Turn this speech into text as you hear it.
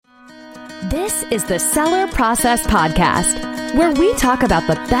This is the Seller Process Podcast, where we talk about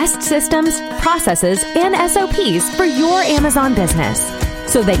the best systems, processes, and SOPs for your Amazon business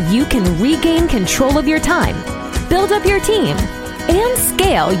so that you can regain control of your time, build up your team, and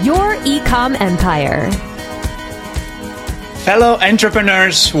scale your e-com empire. Fellow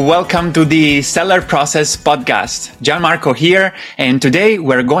entrepreneurs, welcome to the Seller Process Podcast. Gianmarco here, and today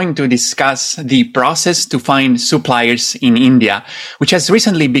we're going to discuss the process to find suppliers in India, which has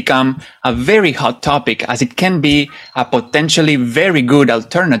recently become a very hot topic as it can be a potentially very good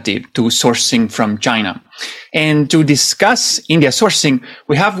alternative to sourcing from China. And to discuss India sourcing,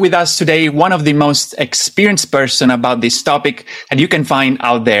 we have with us today one of the most experienced person about this topic that you can find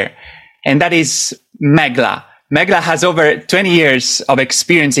out there, and that is Meghla. Meghla has over 20 years of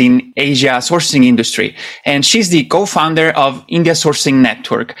experience in Asia sourcing industry, and she's the co-founder of India Sourcing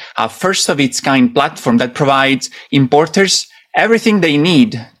Network, a first of its kind platform that provides importers everything they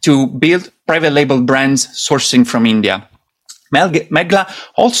need to build private label brands sourcing from India. Meghla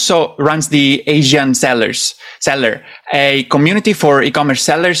also runs the Asian Seller, a community for e-commerce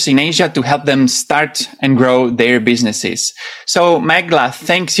sellers in Asia to help them start and grow their businesses. So Meghla,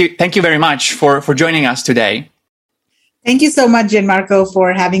 thank you very much for joining us today. Thank you so much, Gianmarco,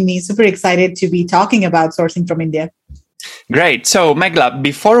 for having me. Super excited to be talking about sourcing from India. Great. So, Meghla,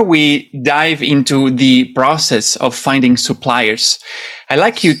 before we dive into the process of finding suppliers, I'd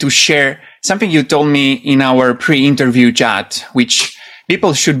like you to share something you told me in our pre-interview chat, which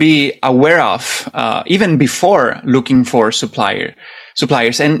people should be aware of even before looking for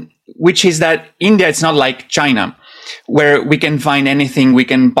suppliers, and which is that India is not like China, where we can find anything we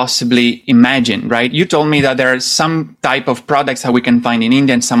can possibly imagine, right? You told me that there are some type of products that we can find in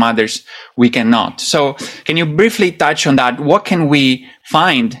India and some others we cannot. So can you briefly touch on that? What can we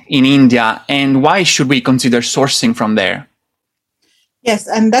find in India and why should we consider sourcing from there? Yes,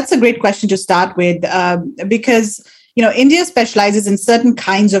 and that's a great question to start with because India specializes in certain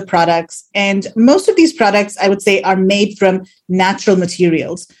kinds of products, and most of these products, I would say, are made from natural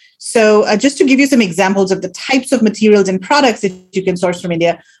materials. So just to give you some examples of the types of materials and products that you can source from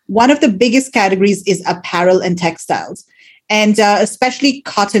India, one of the biggest categories is apparel and textiles, and especially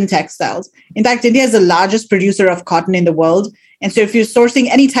cotton textiles. In fact, India is the largest producer of cotton in the world. And so if you're sourcing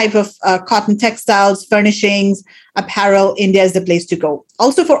any type of cotton textiles, furnishings, apparel, India is the place to go.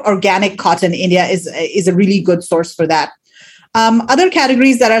 Also for organic cotton, India is a really good source for that. Other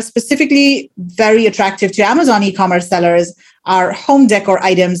categories that are specifically very attractive to Amazon e-commerce sellers are home decor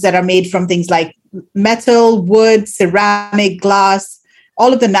items that are made from things like metal, wood, ceramic, glass,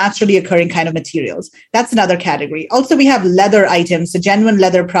 all of the naturally occurring kind of materials. That's another category. Also, we have leather items, so genuine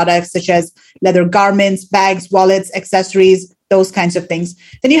leather products such as leather garments, bags, wallets, accessories, those kinds of things.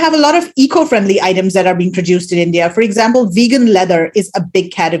 Then you have a lot of eco-friendly items that are being produced in India. For example, vegan leather is a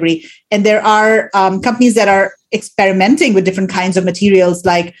big category. And there are companies that are experimenting with different kinds of materials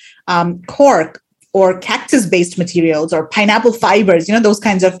like cork or cactus-based materials or pineapple fibers, those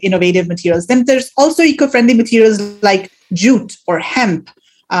kinds of innovative materials. Then there's also eco-friendly materials like jute or hemp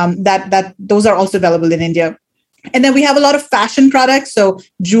that those are also available in India. And then we have a lot of fashion products, so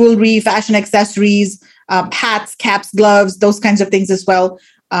jewelry, fashion accessories, hats, caps, gloves, those kinds of things as well.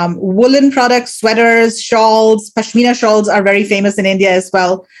 Woolen products, sweaters, shawls, pashmina shawls are very famous in India as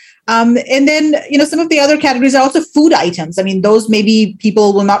well. And then, some of the other categories are also food items. I mean, those maybe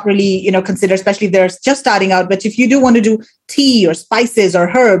people will not really, consider, especially if they're just starting out. But if you do want to do tea or spices or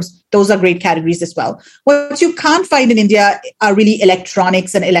herbs, those are great categories as well. What you can't find in India are really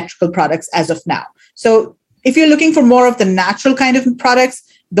electronics and electrical products as of now. So if you're looking for more of the natural kind of products,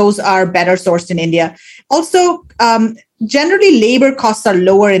 those are better sourced in India. Also, generally, labor costs are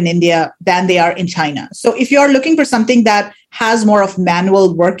lower in India than they are in China. So if you're looking for something that has more of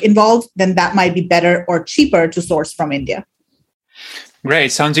manual work involved, then that might be better or cheaper to source from India.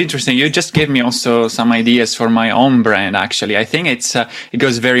 Great. Sounds interesting. You just gave me also some ideas for my own brand, actually. I think it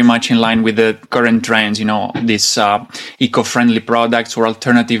goes very much in line with the current trends, these eco-friendly products or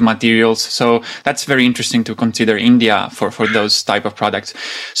alternative materials. So that's very interesting to consider India for those type of products.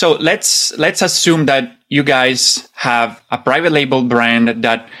 So let's assume that you guys have a private label brand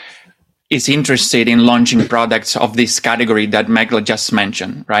that is interested in launching products of this category that Meghla just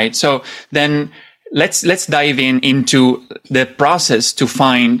mentioned, right? So then let's dive into the process to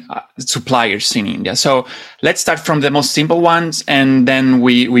find suppliers in India. So let's start from the most simple ones, and then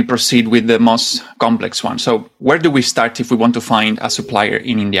we proceed with the most complex ones. So where do we start if we want to find a supplier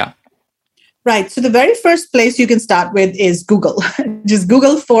in India? Right. So the very first place you can start with is Google. just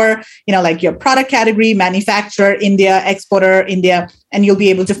Google for, like your product category, manufacturer, India, exporter, India, and you'll be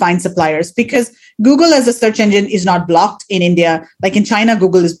able to find suppliers, because Google as a search engine is not blocked in India. Like in China,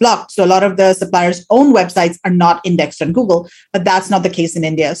 Google is blocked. So a lot of the suppliers' own websites are not indexed on Google, but that's not the case in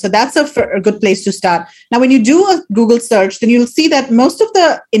India. So that's a good place to start. Now, when you do a Google search, then you'll see that most of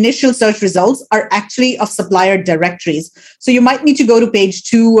the initial search results are actually of supplier directories. So you might need to go to page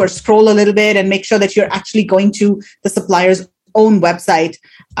 2 or scroll a little bit and make sure that you're actually going to the supplier's own website,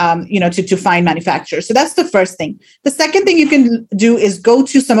 to find manufacturers. So that's the first thing. The second thing you can do is go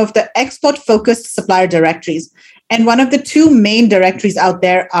to some of the export-focused supplier directories. And one of the two main directories out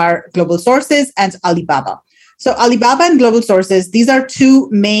there are Global Sources and Alibaba. So Alibaba and Global Sources, these are two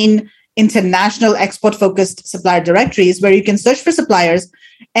main international export-focused supplier directories where you can search for suppliers.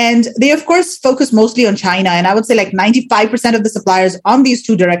 And they, of course, focus mostly on China. And I would say like 95% of the suppliers on these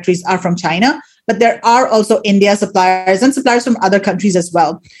two directories are from China. But there are also India suppliers and suppliers from other countries as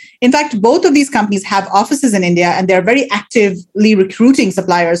well. In fact, both of these companies have offices in India, and they're very actively recruiting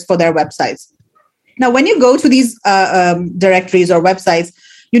suppliers for their websites. Now, when you go to these directories or websites,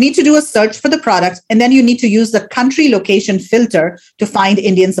 you need to do a search for the product, and then you need to use the country location filter to find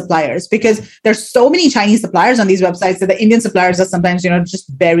Indian suppliers, because there's so many Chinese suppliers on these websites that the Indian suppliers are sometimes,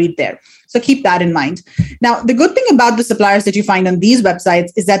 just buried there. So keep that in mind. Now, the good thing about the suppliers that you find on these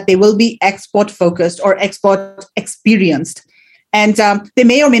websites is that they will be export focused or export experienced. And they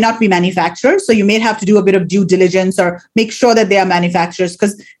may or may not be manufacturers. So you may have to do a bit of due diligence or make sure that they are manufacturers,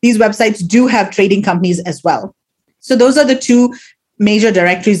 because these websites do have trading companies as well. So those are the two major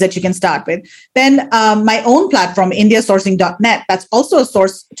directories that you can start with. Then my own platform, indiasourcing.net, that's also a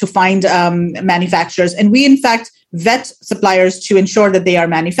source to find manufacturers. And we, in fact, vet suppliers to ensure that they are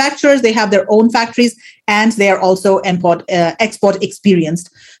manufacturers, they have their own factories, and they are also export experienced.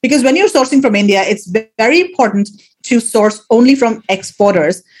 Because when you're sourcing from India, it's very important to source only from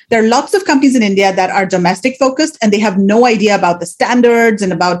exporters. There are lots of companies in India that are domestic focused, and they have no idea about the standards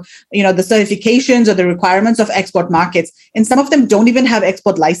and about, the certifications or the requirements of export markets. And some of them don't even have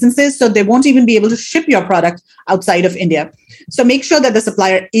export licenses, so they won't even be able to ship your product outside of India. So make sure that the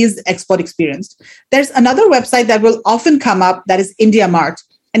supplier is export experienced. There's another website that will often come up, that is IndiaMart.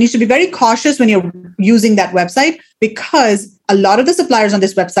 And you should be very cautious when you're using that website, because a lot of the suppliers on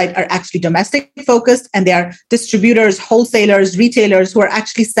this website are actually domestic focused, and they are distributors, wholesalers, retailers who are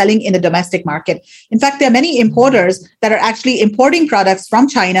actually selling in the domestic market. In fact, there are many importers that are actually importing products from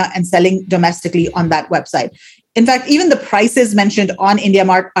China and selling domestically on that website. In fact, even the prices mentioned on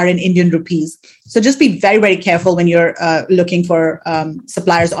IndiaMart are in Indian rupees. So just be very, very careful when you're looking for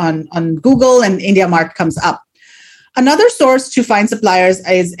suppliers on Google and IndiaMart comes up. Another source to find suppliers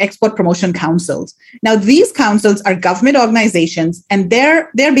is export promotion councils. Now, these councils are government organizations, and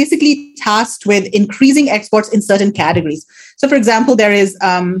they're basically tasked with increasing exports in certain categories. So, for example, there is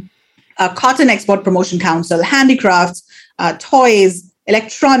a cotton export promotion council, handicrafts, toys,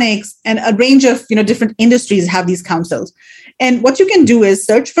 electronics, and a range of different industries have these councils. And what you can do is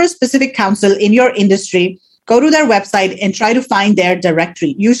search for a specific council in your industry, go to their website and try to find their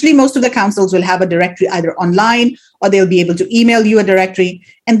directory. Usually, most of the councils will have a directory either online, or they'll be able to email you a directory.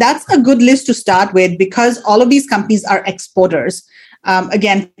 And that's a good list to start with, because all of these companies are exporters.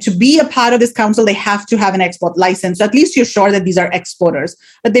 Again, to be a part of this council, they have to have an export license. So at least you're sure that these are exporters.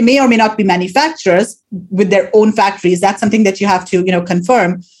 But they may or may not be manufacturers with their own factories. That's something that you have to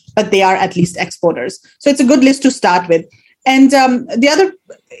confirm, but they are at least exporters. So it's a good list to start with. And the other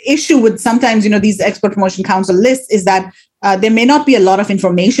issue with sometimes, these export promotion council lists is that there may not be a lot of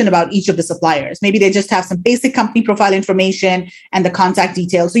information about each of the suppliers. Maybe they just have some basic company profile information and the contact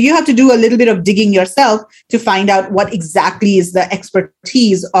details. So you have to do a little bit of digging yourself to find out what exactly is the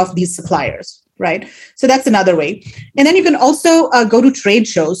expertise of these suppliers, right? So that's another way. And then you can also go to trade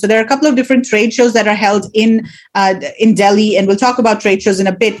shows. So there are a couple of different trade shows that are held in Delhi, and we'll talk about trade shows in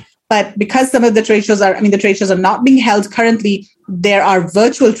a bit. But because some of the trade shows are not being held currently, there are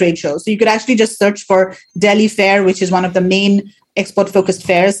virtual trade shows. So you could actually just search for Delhi Fair, which is one of the main export-focused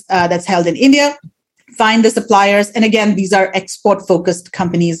fairs that's held in India. Find the suppliers. And again, these are export-focused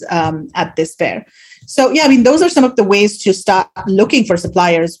companies at this fair. So yeah, those are some of the ways to start looking for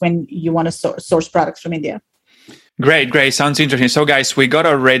suppliers when you want to source products from India. Great. Sounds interesting. So guys, we got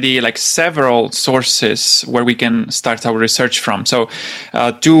already several sources where we can start our research from. So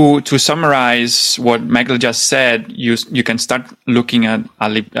to summarize what Megla just said, you can start looking at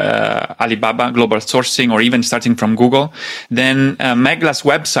Alibaba Global Sourcing, or even starting from Google. Then Megla's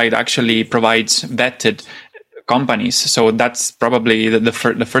website actually provides vetted companies. So that's probably the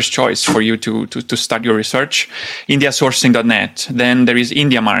first choice for you to start your research. Indiasourcing.net. Then there is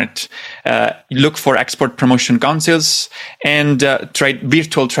IndiaMart. Look for export promotion councils and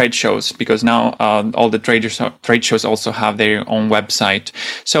virtual trade shows, because now all the trade shows also have their own website.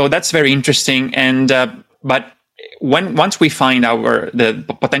 So that's very interesting. And but once we find the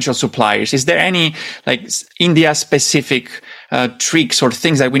potential suppliers, is there any like India specific tricks or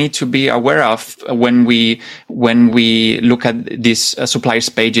things that we need to be aware of when we look at these suppliers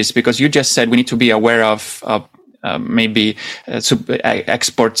pages? Because you just said we need to be aware of maybe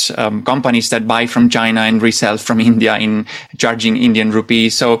exports companies that buy from China and resell from India in charging Indian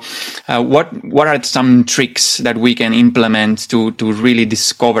rupees. So what are some tricks that we can implement to really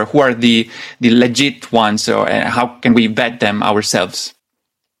discover who are the legit ones, or how can we vet them ourselves?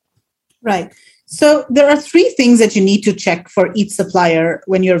 Right. So there are three things that you need to check for each supplier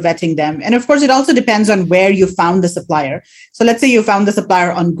when you're vetting them. And of course, it also depends on where you found the supplier. So let's say you found the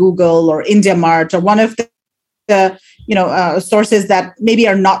supplier on Google or IndiaMart or one of the sources that maybe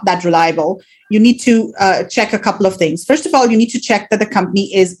are not that reliable. You need to check a couple of things. First of all, you need to check that the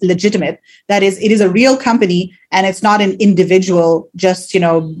company is legitimate. That is, it is a real company and it's not an individual, just,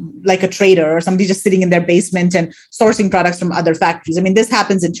 like a trader or somebody just sitting in their basement and sourcing products from other factories. I mean, this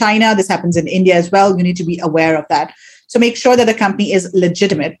happens in China. This happens in India as well. You need to be aware of that. So make sure that the company is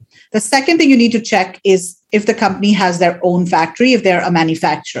legitimate. The second thing you need to check is if the company has their own factory, if they're a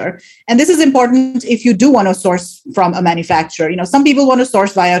manufacturer. And this is important if you do want to source from a manufacturer. Some people want to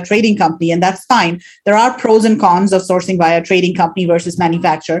source via a trading company, and that's fine. There are pros and cons of sourcing via a trading company versus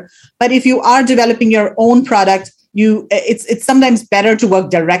manufacturer. But if you are developing your own product, it's sometimes better to work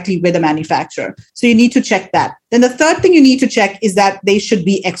directly with a manufacturer. So you need to check that. Then the third thing you need to check is that they should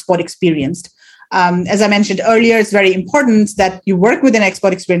be export experienced. As I mentioned earlier, it's very important that you work with an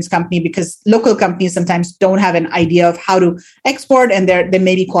export experienced company, because local companies sometimes don't have an idea of how to export, and there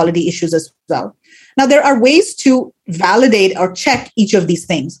may be quality issues as well. Now, there are ways to validate or check each of these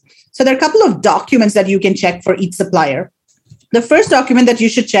things. So there are a couple of documents that you can check for each supplier. The first document that you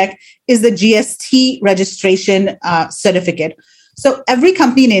should check is the GST registration certificate. So every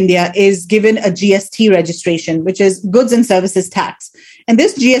company in India is given a GST registration, which is goods and services tax. And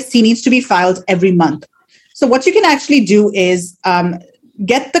this GST needs to be filed every month. So what you can actually do is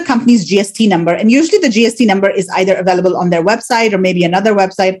get the company's GST number. And usually the GST number is either available on their website or maybe another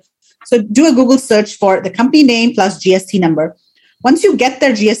website. So do a Google search for the company name plus GST number. Once you get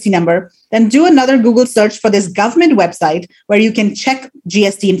their GST number, then do another Google search for this government website where you can check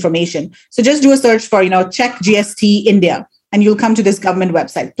GST information. So just do a search for, check GST India, and you'll come to this government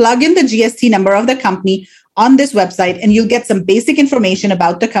website. Plug in the GST number of the company on this website, and you'll get some basic information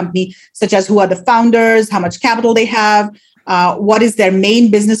about the company, such as who are the founders, how much capital they have, what is their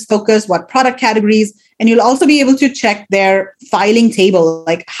main business focus, what product categories. And you'll also be able to check their filing table,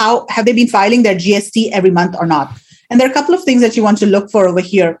 like how have they been filing their GST every month or not. And there are a couple of things that you want to look for over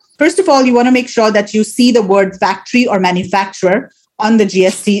here. First of all, you want to make sure that you see the word factory or manufacturer on the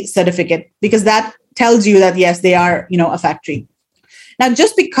GST certificate, because that tells you that, yes, they are, a factory. Now,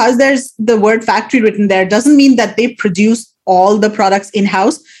 just because there's the word factory written there doesn't mean that they produce all the products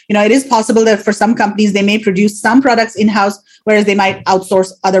in-house. It is possible that for some companies, they may produce some products in-house, whereas they might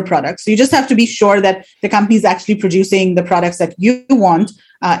outsource other products. So you just have to be sure that the company is actually producing the products that you want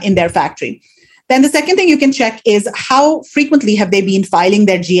in their factory. Then the second thing you can check is how frequently have they been filing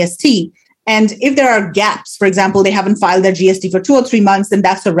their GST. And if there are gaps, for example, they haven't filed their GST for 2 or 3 months, then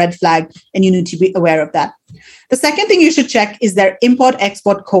that's a red flag, and you need to be aware of that. The second thing you should check is their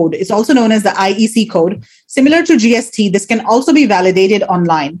import-export code. It's also known as the IEC code. Similar to GST, this can also be validated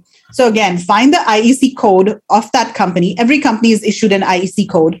online. So again, find the IEC code of that company. Every company is issued an IEC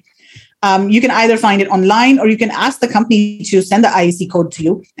code. You can either find it online, or you can ask the company to send the IEC code to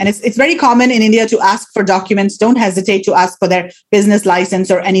you. And it's very common in India to ask for documents. Don't hesitate to ask for their business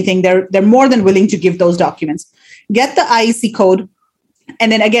license or anything. They're more than willing to give those documents. Get the IEC code.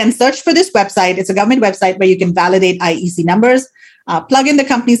 And then again, search for this website. It's a government website where you can validate IEC numbers. Plug in the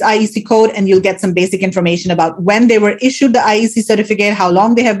company's IEC code, and you'll get some basic information about when they were issued the IEC certificate, how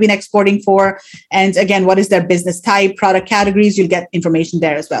long they have been exporting for, and again, what is their business type, product categories. You'll get information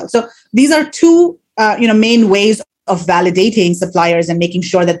there as well. So these are two main ways of validating suppliers and making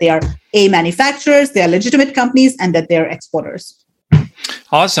sure that they are manufacturers, they are legitimate companies, and that they're exporters.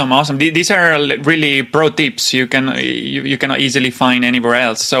 Awesome. These are really pro tips you cannot easily find anywhere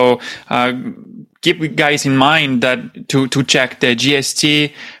else. So keep guys in mind that to check the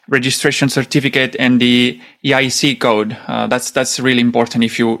GST registration certificate and the EIC code. That's really important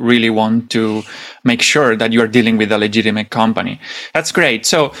if you really want to make sure that you are dealing with a legitimate company. That's great.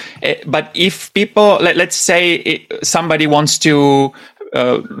 So, but if people, let's say somebody wants to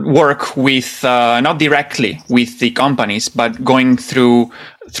work with not directly with the companies, but going through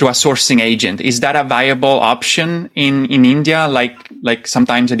a sourcing agent, is that a viable option in India, like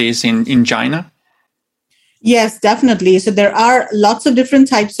sometimes it is in China? Yes, definitely. So there are lots of different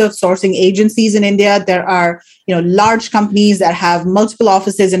types of sourcing agencies in India. There are, large companies that have multiple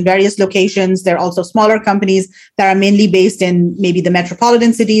offices in various locations. There are also smaller companies that are mainly based in maybe the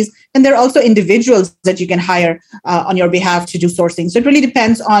metropolitan cities. And there are also individuals that you can hire on your behalf to do sourcing. So it really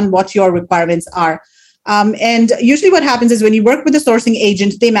depends on what your requirements are. And usually what happens is when you work with a sourcing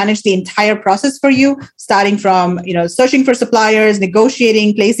agent, they manage the entire process for you, starting from, searching for suppliers,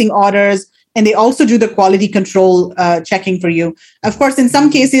 negotiating, placing orders, and they also do the quality control checking for you. Of course, in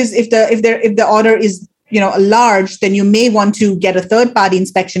some cases, if the order is large, then you may want to get a third-party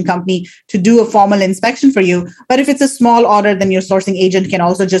inspection company to do a formal inspection for you. But if it's a small order, then your sourcing agent can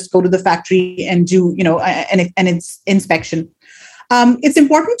also just go to the factory and do an inspection. It's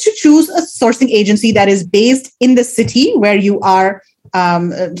important to choose a sourcing agency that is based in the city where you are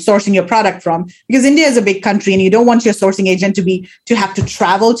sourcing your product from, because India is a big country and you don't want your sourcing agent to have to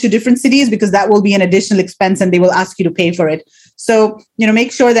travel to different cities, because that will be an additional expense and they will ask you to pay for it. So,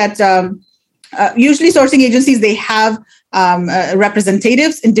 make sure that usually sourcing agencies, they have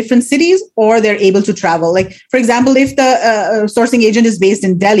representatives in different cities, or they're able to travel. Like, for example, if the sourcing agent is based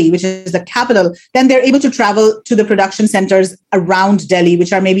in Delhi, which is the capital, then they're able to travel to the production centers around Delhi,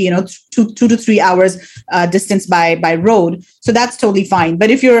 which are maybe, 2 to 3 hours distance by road. So that's totally fine.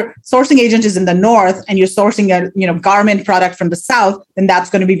 But if your sourcing agent is in the north and you're sourcing a garment product from the south, then that's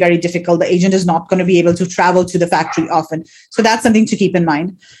going to be very difficult. The agent is not going to be able to travel to the factory often. So that's something to keep in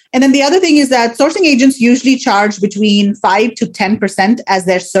mind. And then the other thing is that sourcing agents usually charge between 5 to 10% as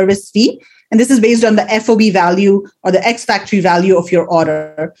their service fee. And this is based on the FOB value or the ex-factory value of your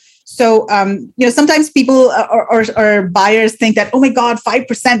order. So, sometimes people or buyers think that, oh my God,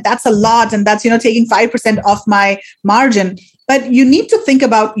 5%, that's a lot. And that's, taking 5% off my margin. But you need to think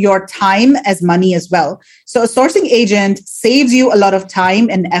about your time as money as well. So a sourcing agent saves you a lot of time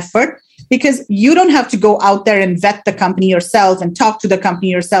and effort, because you don't have to go out there and vet the company yourself and talk to the company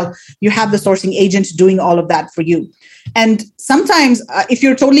yourself. You have the sourcing agent doing all of that for you. And sometimes if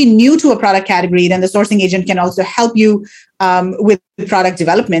you're totally new to a product category, then the sourcing agent can also help you with product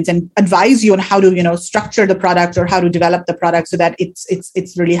development and advise you on how to, structure the product or how to develop the product so that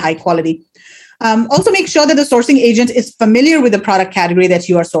it's really high quality. Also make sure that the sourcing agent is familiar with the product category that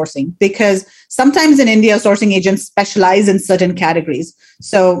you are sourcing, because sometimes in India, sourcing agents specialize in certain categories.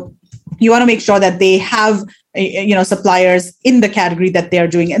 So you want to make sure that they have, suppliers in the category that they're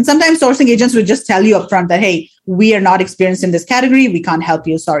doing. And sometimes sourcing agents will just tell you upfront that, hey, we are not experienced in this category. We can't help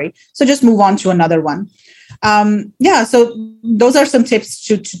you. Sorry. So just move on to another one. So those are some tips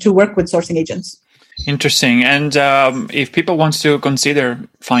to work with sourcing agents. Interesting. And if people want to consider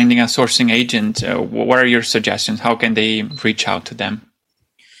finding a sourcing agent, what are your suggestions? How can they reach out to them?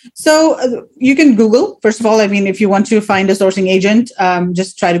 So you can Google, first of all. I mean, if you want to find a sourcing agent,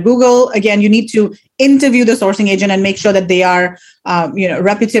 just try to Google. Again, you need to interview the sourcing agent and make sure that they are,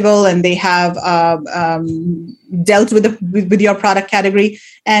 reputable and they have dealt with your product category.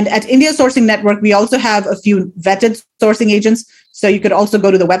 And at India Sourcing Network, we also have a few vetted sourcing agents. So you could also go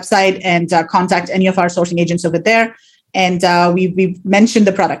to the website and contact any of our sourcing agents over there. And we've mentioned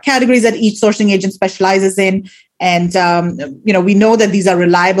the product categories that each sourcing agent specializes in. And, we know that these are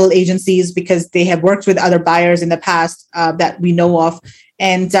reliable agencies because they have worked with other buyers in the past that we know of.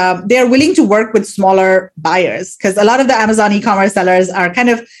 And they're willing to work with smaller buyers, because a lot of the Amazon e-commerce sellers are kind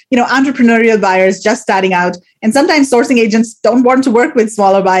of, entrepreneurial buyers just starting out. And sometimes sourcing agents don't want to work with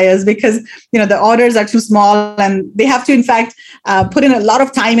smaller buyers because, the orders are too small, and they have to, in fact, put in a lot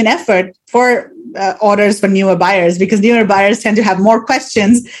of time and effort for orders for newer buyers, because newer buyers tend to have more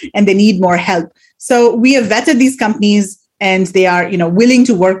questions and they need more help. So we have vetted these companies, and they are, willing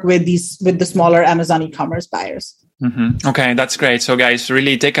to work with the smaller Amazon e-commerce buyers. Mm-hmm. Okay, that's great. So guys,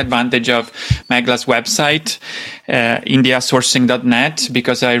 really take advantage of Meghla's website, indiasourcing.net,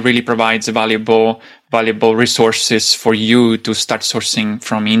 because it really provides valuable valuable resources for you to start sourcing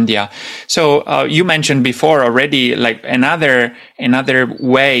from India. So you mentioned before already, like another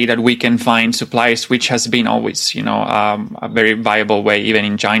way that we can find suppliers, which has been always, a very viable way, even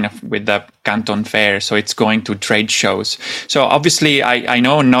in China with the Canton Fair. So it's going to trade shows. So obviously, I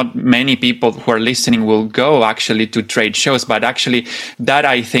know not many people who are listening will go actually to trade shows, but actually that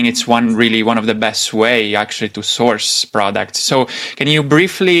I think it's one of the best way actually to source products. So can you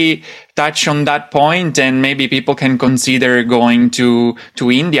briefly touch on that point, and maybe people can consider going to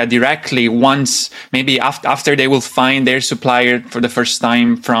India directly once, maybe after they will find their supplier for the first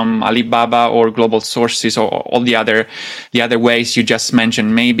time from Alibaba or Global Sources or all the other ways you just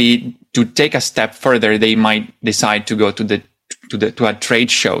mentioned. Maybe to take a step further, they might decide to go to a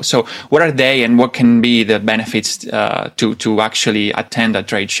trade show. So what are they, and what can be the benefits to actually attend a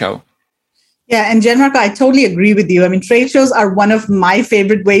trade show? Yeah, and Gianmarco, I totally agree with you. I mean, trade shows are one of my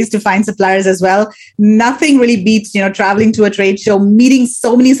favorite ways to find suppliers as well. Nothing really beats, traveling to a trade show, meeting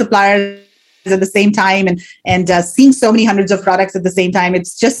so many suppliers at the same time, and seeing so many hundreds of products at the same time.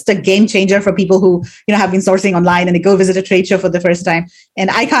 It's just a game changer for people who have been sourcing online and they go visit a trade show for the first time. And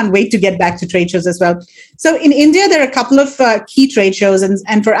I can't wait to get back to trade shows as well. So in India, there are a couple of key trade shows,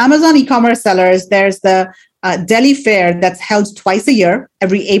 and for Amazon e-commerce sellers, there's the Delhi Fair that's held twice a year,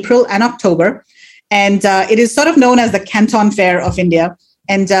 every April and October. And it is sort of known as the Canton Fair of India.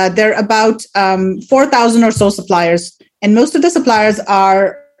 And there are about 4,000 or so suppliers. And most of the suppliers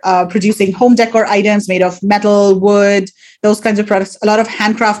are producing home decor items made of metal, wood, those kinds of products, a lot of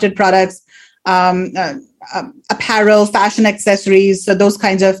handcrafted products, apparel, fashion accessories, so those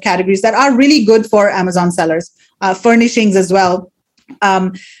kinds of categories that are really good for Amazon sellers, furnishings as well.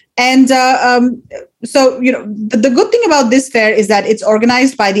 So, the good thing about this fair is that it's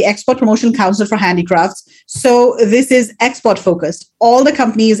organized by the Export Promotion Council for Handicrafts. So this is export focused. All the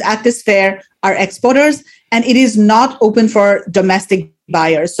companies at this fair are exporters, and it is not open for domestic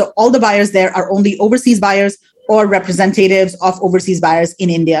buyers. So all the buyers there are only overseas buyers or representatives of overseas buyers in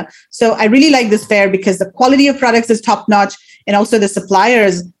India. So I really like this fair because the quality of products is top notch. And also the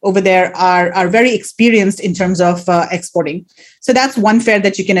suppliers over there are very experienced in terms of exporting. So that's one fair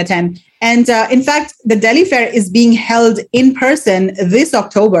that you can attend. And in fact, the Delhi Fair is being held in person this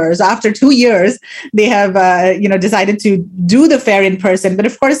October. So after 2 years, they have decided to do the fair in person. But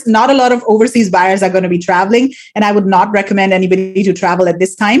of course, not a lot of overseas buyers are going to be traveling. And I would not recommend anybody to travel at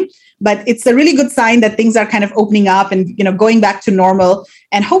this time. But it's a really good sign that things are kind of opening up and going back to normal.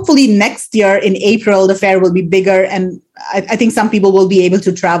 And hopefully next year in April, the fair will be bigger. And I think some people will be able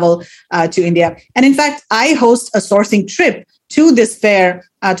to travel to India. And in fact, I host a sourcing trip to this fair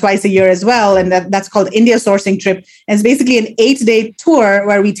twice a year as well. And that's called India Sourcing Trip. And it's basically an 8-day tour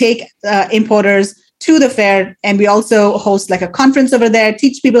where we take importers to the fair. And we also host like a conference over there,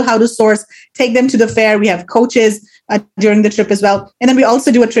 teach people how to source, take them to the fair. We have coaches during the trip as well. And then we also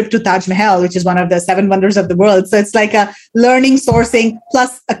do a trip to Taj Mahal, which is one of the 7 wonders of the world. So it's like a learning, sourcing,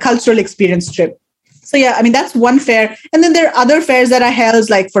 plus a cultural experience trip. So yeah, I mean, that's one fair. And then there are other fairs that are held,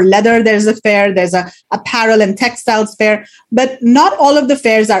 like for leather, there's a fair, there's a apparel and textiles fair, but not all of the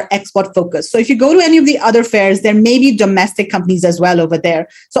fairs are export focused. So if you go to any of the other fairs, there may be domestic companies as well over there.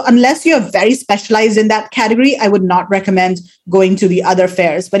 So unless you're very specialized in that category, I would not recommend going to the other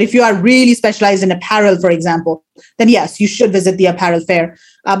fairs. But if you are really specialized in apparel, for example, then yes, you should visit the apparel fair.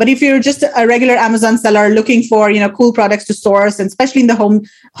 But if you're just a regular Amazon seller looking for, cool products to source, and especially in the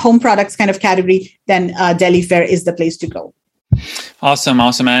home products kind of category, then Delhi Fair is the place to go. Awesome.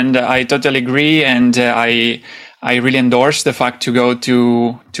 And I totally agree. And I really endorse the fact to go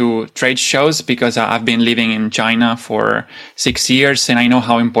to trade shows, because I've been living in China for 6 years, and I know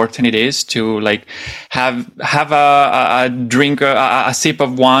how important it is to like have a drink, a sip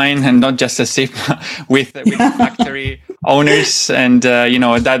of wine, and not just a sip with factory owners, and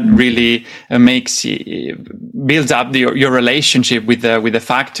that really builds up your relationship with the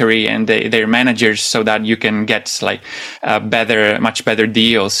factory and their managers, so that you can get like much better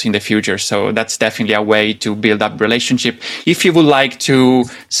deals in the future. So that's definitely a way to build up relationship. If you would like to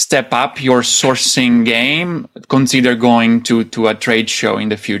step up your sourcing game, consider going to a trade show in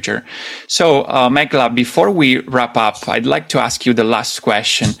the future. So Megla, before we wrap up, I'd like to ask you the last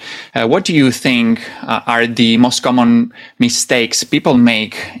question. What do you think are the most common mistakes people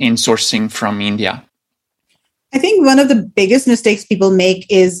make in sourcing from India? I think one of the biggest mistakes people make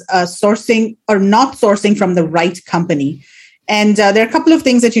is sourcing or not sourcing from the right company. And there are a couple of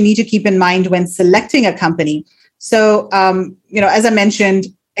things that you need to keep in mind when selecting a company. So, as I mentioned,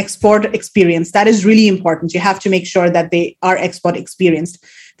 export experience, that is really important. You have to make sure that they are export experienced.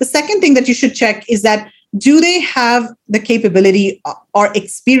 The second thing that you should check is that do they have the capability or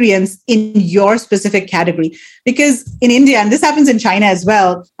experience in your specific category? Because in India, and this happens in China as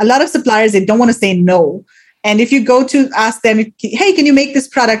well, a lot of suppliers, they don't want to say no. And if you go to ask them, hey, can you make this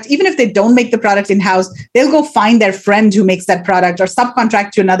product? Even if they don't make the product in-house, they'll go find their friend who makes that product or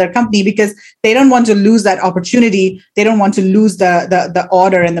subcontract to another company because they don't want to lose that opportunity. They don't want to lose the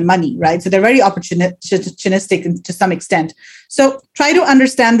order and the money, right? So they're very opportunistic to some extent. So try to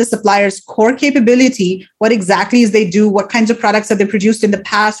understand the supplier's core capability. What exactly is they do? What kinds of products have they produced in the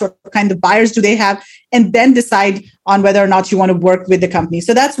past? What kind of buyers do they have? And then decide on whether or not you want to work with the company.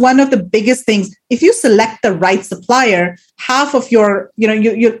 So that's one of the biggest things. If you select the right supplier, half of your,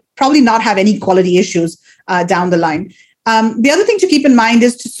 you probably not have any quality issues down the line. The other thing to keep in mind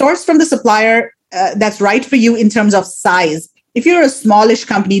is to source from the supplier that's right for you in terms of size. If you're a smallish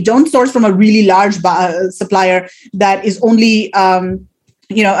company, don't source from a really large supplier that is only,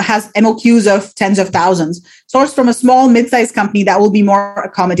 has MOQs of tens of thousands. Source from a small, mid-sized company that will be more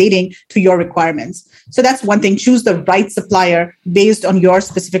accommodating to your requirements. So that's one thing. Choose the right supplier based on your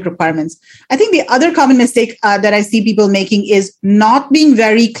specific requirements. I think the other common mistake that I see people making is not being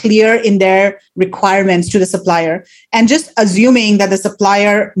very clear in their requirements to the supplier and just assuming that the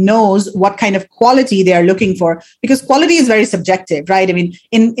supplier knows what kind of quality they are looking for, because quality is very subjective, right? I mean,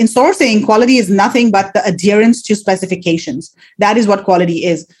 in sourcing, quality is nothing but the adherence to specifications. That is what quality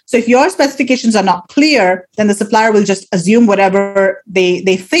is. So if your specifications are not clear, then the supplier will just assume whatever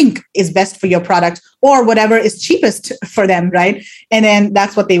they think is best for your product or whatever is cheapest for them, right? And then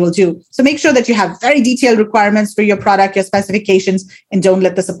that's what they will do. So make sure that you have very detailed requirements for your product, your specifications, and don't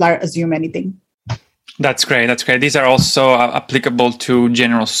let the supplier assume anything. That's great. That's great. These are also applicable to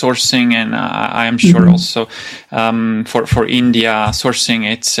general sourcing, and I am sure also for India sourcing,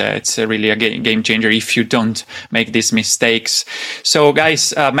 it's really a game changer if you don't make these mistakes. So,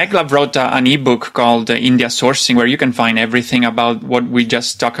 guys, Meghla wrote an ebook called India Sourcing, where you can find everything about what we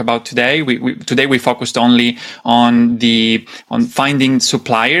just talked about today. Today we focused only on finding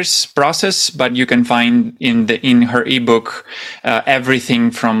suppliers process, but you can find in her ebook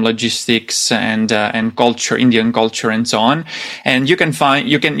everything from logistics and culture, Indian culture, and so on. And you can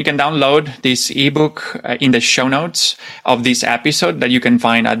download this ebook in the show notes of this episode that you can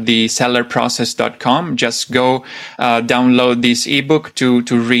find at thesellerprocess.com. Just go download this ebook to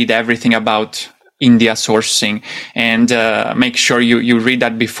read everything about India sourcing, and make sure you read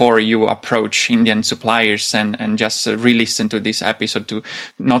that before you approach Indian suppliers, and just re-listen to this episode to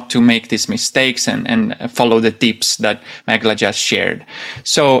not to make these mistakes and follow the tips that Meghla just shared.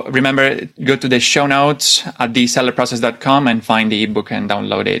 So remember, go to the show notes at thesellerprocess.com and find the ebook and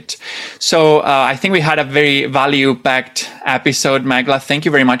download it. So I think we had a very value-packed episode, Meghla. Thank you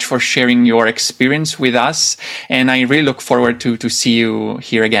very much for sharing your experience with us, and I really look forward to see you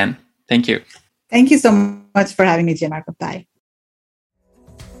here again. Thank you. Thank you so much for having me, Gianmarco. Bye.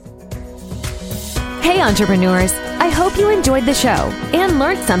 Hey, entrepreneurs. I hope you enjoyed the show and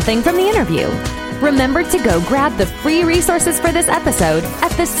learned something from the interview. Remember to go grab the free resources for this episode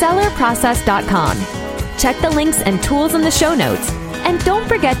at thesellerprocess.com. Check the links and tools in the show notes. And don't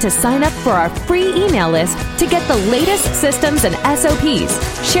forget to sign up for our free email list to get the latest systems and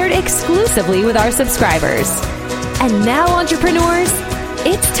SOPs shared exclusively with our subscribers. And now, entrepreneurs,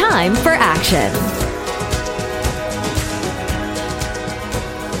 it's time for action.